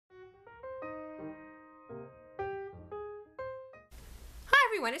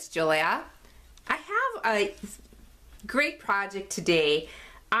everyone, it's Julia. I have a great project today.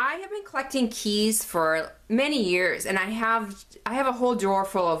 I have been collecting keys for many years, and I have a whole drawer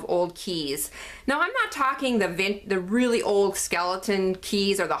full of old keys. Now, I'm not talking the really old skeleton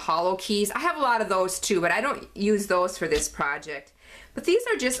keys or the hollow keys. I have a lot of those too, but I don't use those for this project. But these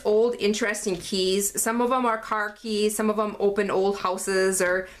are just old, interesting keys. Some of them are car keys, some of them open old houses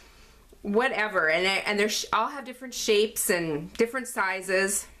or whatever, and they all have different shapes and different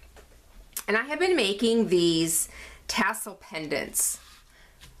sizes. And I have been making these tassel pendants.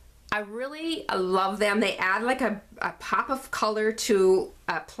 I really love them. They add like a pop of color to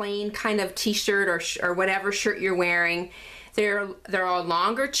a plain kind of t-shirt or whatever shirt you're wearing. They're all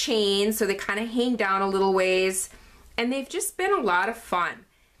longer chains, so they kind of hang down a little ways, and they've just been a lot of fun.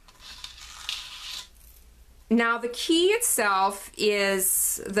 Now the key itself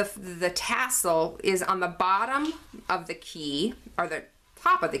is, the tassel is on the bottom of the key, or the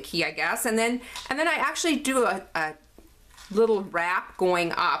top of the key, I guess, and then I actually do a little wrap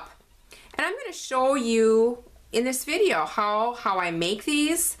going up. And I'm going to show you in this video how I make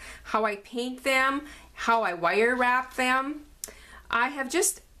these, how I paint them, how I wire wrap them. I have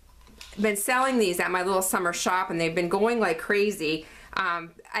just been selling these at my little summer shop, and they've been going like crazy.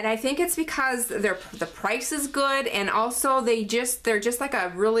 And I think it's because the price is good, and also they're just like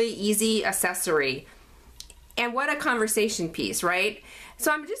a really easy accessory. And what a conversation piece, right?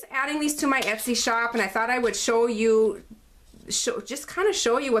 So I'm just adding these to my Etsy shop, and I thought I would show you, just kind of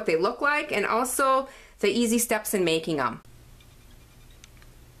show you what they look like, and also the easy steps in making them.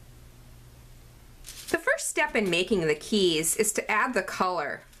 The first step in making the keys is to add the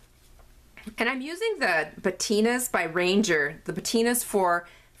color. And I'm using the patinas by Ranger, the patinas for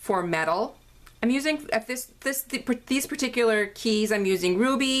metal. I'm using these particular keys. I'm using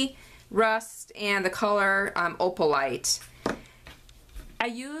ruby, rust, and the color opalite. I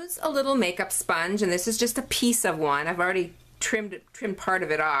use a little makeup sponge, and this is just a piece of one. I've already trimmed part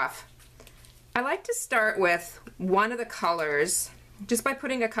of it off. I like to start with one of the colors just by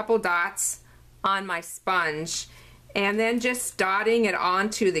putting a couple dots on my sponge and then just dotting it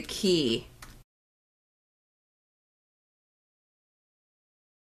onto the key.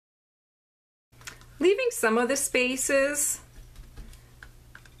 Leaving some of the spaces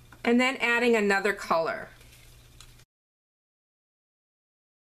and then adding another color.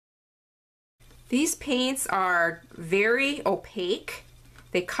 These paints are very opaque.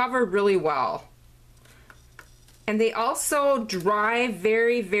 They cover really well. And they also dry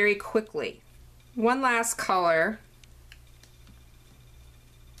very, very quickly. One last color.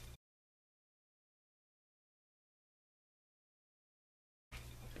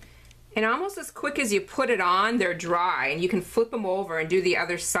 And almost as quick as you put it on, they're dry, and you can flip them over and do the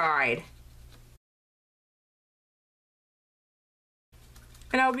other side.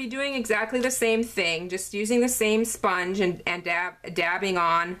 And I'll be doing exactly the same thing, just using the same sponge and dabbing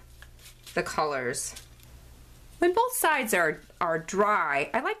on the colors. When both sides are dry,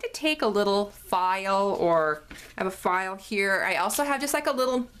 I like to take a little file, or I have a file here. I also have just like a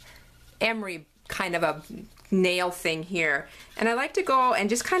little emery kind of a nail thing here. And I like to go and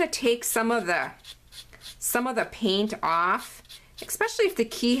just kind of take some of the paint off, especially if the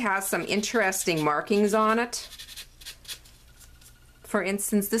key has some interesting markings on it. For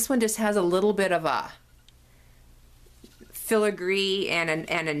instance, this one just has a little bit of a filigree and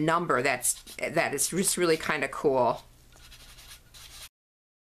a number that is just really kind of cool.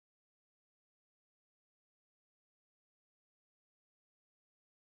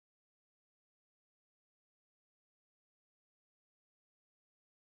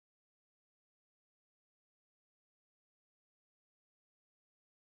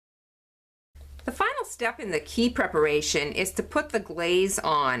 The final step in the key preparation is to put the glaze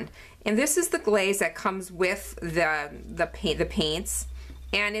on, and this is the glaze that comes with the paints,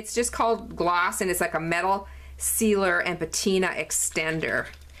 and it's just called gloss, and it's like a metal sealer and patina extender.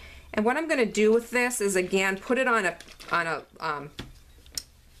 And what I'm going to do with this is, again, put it on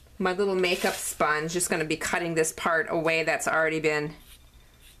my little makeup sponge. Just going to be cutting this part away that's already been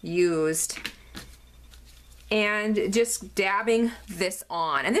used, and just dabbing this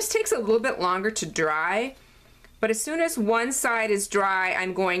on. And this takes a little bit longer to dry, but as soon as one side is dry,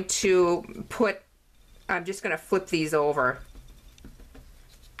 I'm just going to flip these over.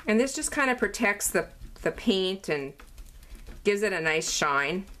 And this just kind of protects the paint and gives it a nice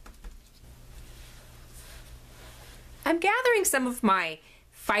shine. I'm gathering some of my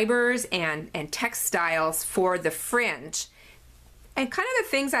fibers and textiles for the fringe. And kind of the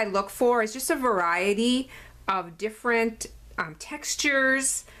things I look for is just a variety of different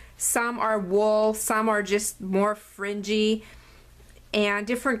textures. Some are wool, some are just more fringy. and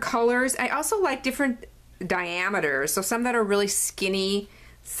different colors. I also like different diameters, so some that are really skinny,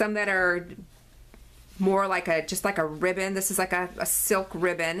 some that are more like just like a ribbon. This is like a silk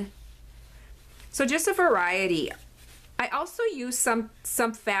ribbon. So just a variety. I also use some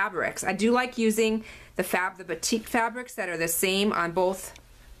fabrics. I do like using the batik fabrics that are the same on both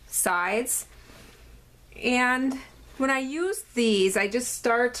sides. And when I use these, I just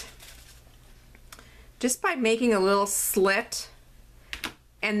start just by making a little slit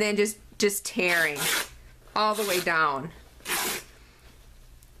and then just tearing all the way down.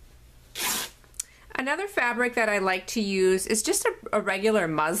 Another fabric that I like to use is just a regular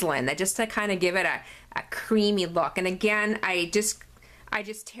muslin, that just to kind of give it a creamy look. And again, I just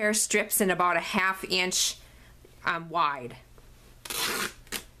tear strips in about a 1/2 inch wide.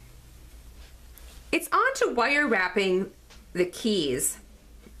 It's on to wire wrapping the keys.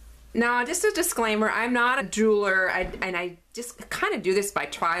 Now, just a disclaimer, I'm not a jeweler, and I just kind of do this by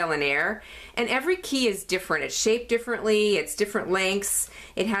trial and error. And every key is different. It's shaped differently, it's different lengths,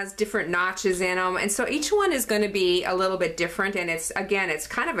 it has different notches in them, and so each one is going to be a little bit different, and it's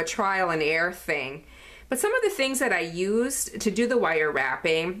kind of a trial and error thing. But some of the things that I used to do the wire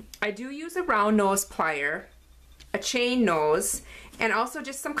wrapping, I do use a round nose plier, a chain nose, and also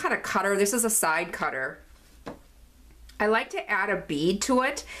just some kind of cutter. This is a side cutter. I like to add a bead to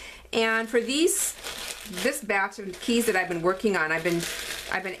it. And for this batch of keys that I've been working on, I've been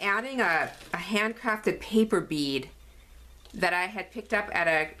adding a handcrafted paper bead that I had picked up at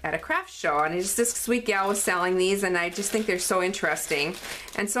a craft show, and this sweet gal was selling these, and I just think they're so interesting.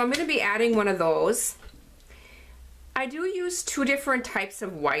 And so I'm going to be adding one of those. I do use 2 different types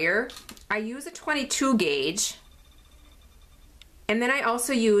of wire. I use a 22 gauge, and then I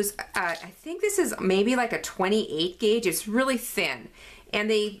also use I think this is maybe like a 28 gauge. It's really thin, and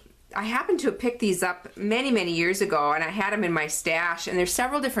I happened to have picked these up many years ago, and I had them in my stash, and there's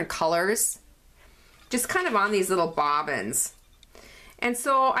several different colors just kind of on these little bobbins. And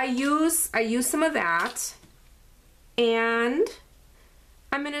so I use some of that, and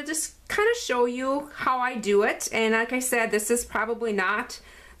I'm going to just kind of show you how I do it. And like I said, this is probably not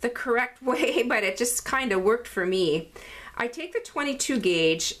the correct way, but it just kind of worked for me. I take the 22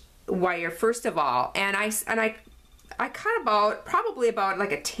 gauge wire first of all, and I cut probably about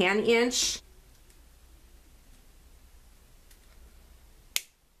like a 10 inch.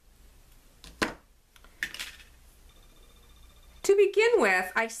 To begin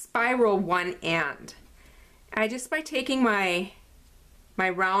with, I spiral one end. By taking my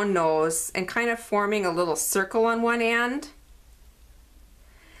round nose and kind of forming a little circle on one end,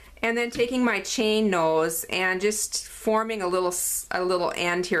 and then taking my chain nose and just forming a little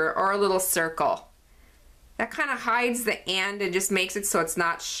end here, or a little circle. That kind of hides the end and just makes it so it's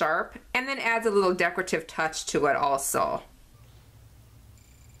not sharp, and then adds a little decorative touch to it also.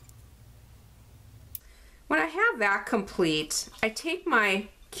 When I have that complete, I take my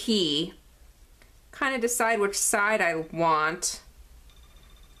key, kind of decide which side I want,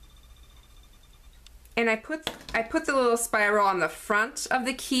 and I put the little spiral on the front of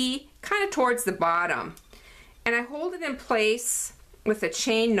the key, kind of towards the bottom, and I hold it in place with the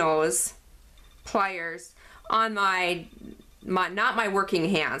chain nose pliers on not my working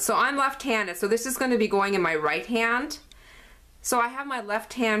hand. So I'm left-handed, so this is going to be going in my right hand. So I have my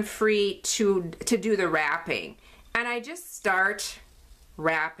left hand free to do the wrapping, and I just start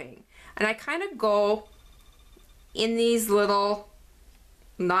wrapping, and I kind of go in these little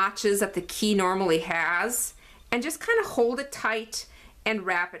notches that the key normally has, and just kind of hold it tight and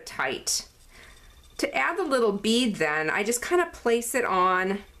wrap it tight. To add the little bead, then I just kind of place it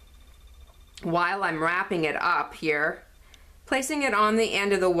on while I'm wrapping it up here, placing it on the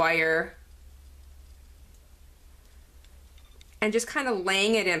end of the wire and just kind of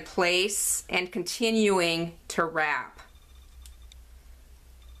laying it in place and continuing to wrap.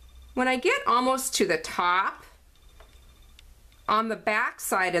 When I get almost to the top, on the back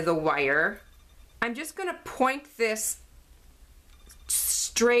side of the wire, I'm just going to point this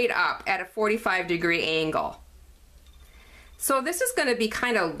straight up at a 45-degree angle. So this is going to be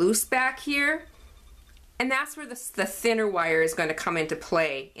kind of loose back here, and that's where the thinner wire is going to come into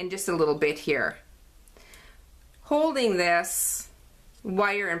play in just a little bit here. Holding this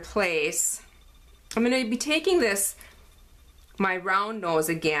wire in place, I'm going to be taking my round nose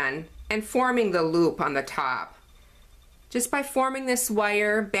again and forming the loop on the top. Just by forming this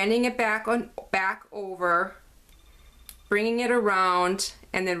wire, bending it back over, bringing it around,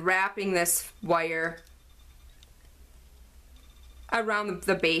 and then wrapping this wire around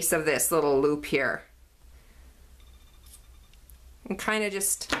the base of this little loop here. And kind of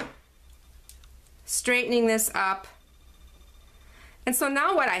just straightening this up. And so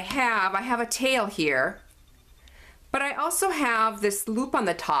now what I have a tail here, but I also have this loop on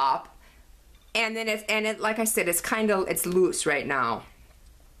the top, and then like I said, it's loose right now.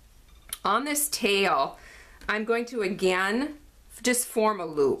 On this tail, I'm going to again just form a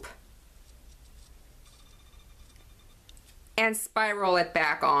loop and spiral it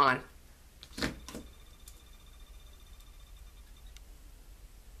back on.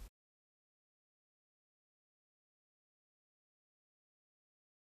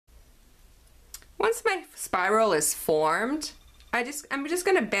 Once my spiral is formed, I'm just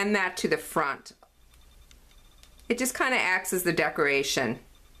going to bend that to the front. It just kind of acts as the decoration.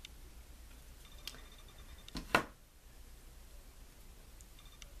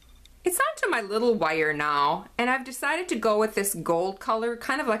 It's onto my little wire now, and I've decided to go with this gold color,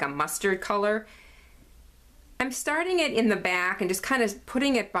 kind of like a mustard color. I'm starting it in the back and just kind of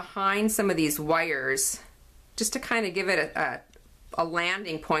putting it behind some of these wires, just to kind of give it a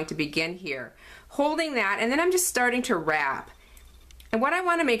landing point to begin here. Holding that, and then I'm just starting to wrap. And what I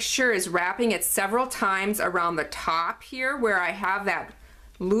want to make sure is wrapping it several times around the top here where I have that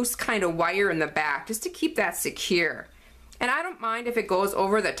loose kind of wire in the back, just to keep that secure. And I don't mind if it goes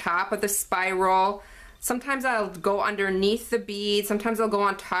over the top of the spiral. Sometimes I'll go underneath the bead, sometimes I'll go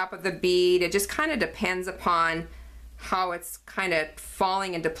on top of the bead. It just kind of depends upon how it's kind of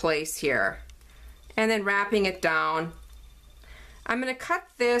falling into place here. And then wrapping it down. I'm going to cut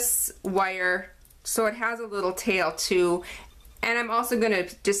this wire so it has a little tail too, and I'm also going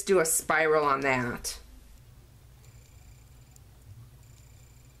to just do a spiral on that.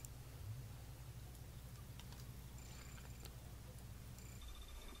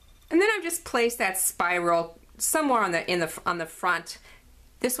 And then I've just placed that spiral somewhere on the front.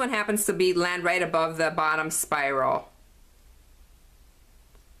 This one happens to land right above the bottom spiral.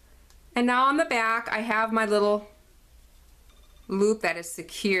 And now on the back I have my little loop that is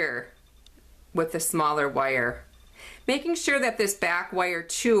secure with the smaller wire. Making sure that this back wire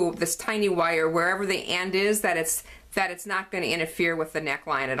too, this tiny wire, wherever the end is, that it's not going to interfere with the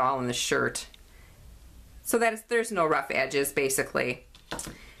neckline at all in the shirt. So that there's no rough edges basically.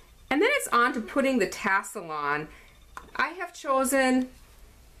 And then it's on to putting the tassel on. I have chosen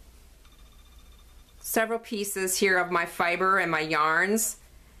several pieces here of my fiber and my yarns.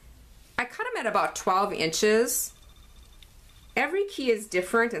 I cut them at about 12 inches. Every key is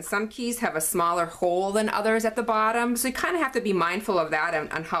different, and some keys have a smaller hole than others at the bottom, so you kind of have to be mindful of that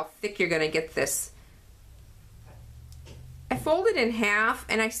on how thick you're going to get this. I fold it in half,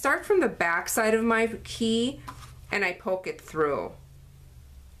 and I start from the back side of my key and I poke it through.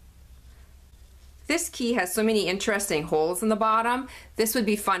 This key has so many interesting holes in the bottom. This would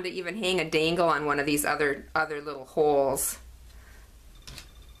be fun to even hang a dangle on one of these other little holes.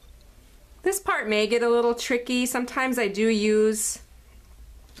 This part may get a little tricky. Sometimes I do use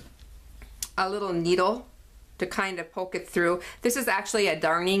a little needle to kind of poke it through. This is actually a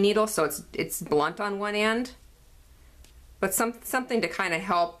darning needle, so it's blunt on one end, but something to kind of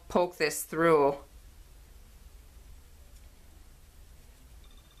help poke this through.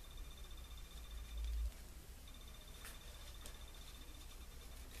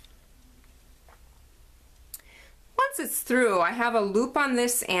 Once it's through, I have a loop on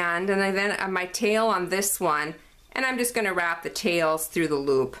this end, and I then have my tail on this one, and I'm just going to wrap the tails through the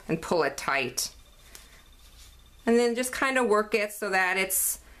loop and pull it tight. And then just kind of work it so that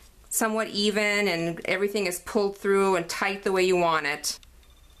it's somewhat even and everything is pulled through and tight the way you want it.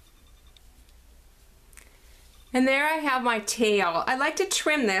 And there I have my tail. I like to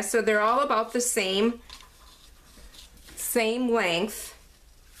trim this so they're all about the same length.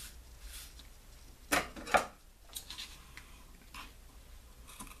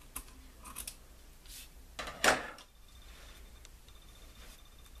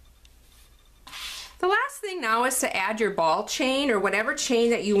 The last thing now is to add your ball chain or whatever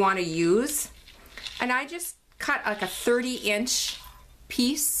chain that you want to use. And I just cut like a 30-inch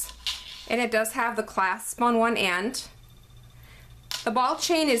piece, and it does have the clasp on one end. The ball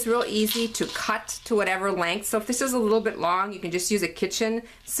chain is real easy to cut to whatever length, so if this is a little bit long, you can just use a kitchen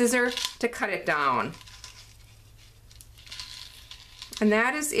scissor to cut it down. And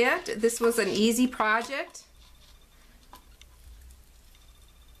that is it. This was an easy project.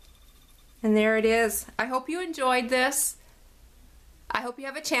 And there it is. I hope you enjoyed this. I hope you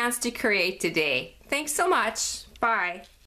have a chance to create today. Thanks so much. Bye.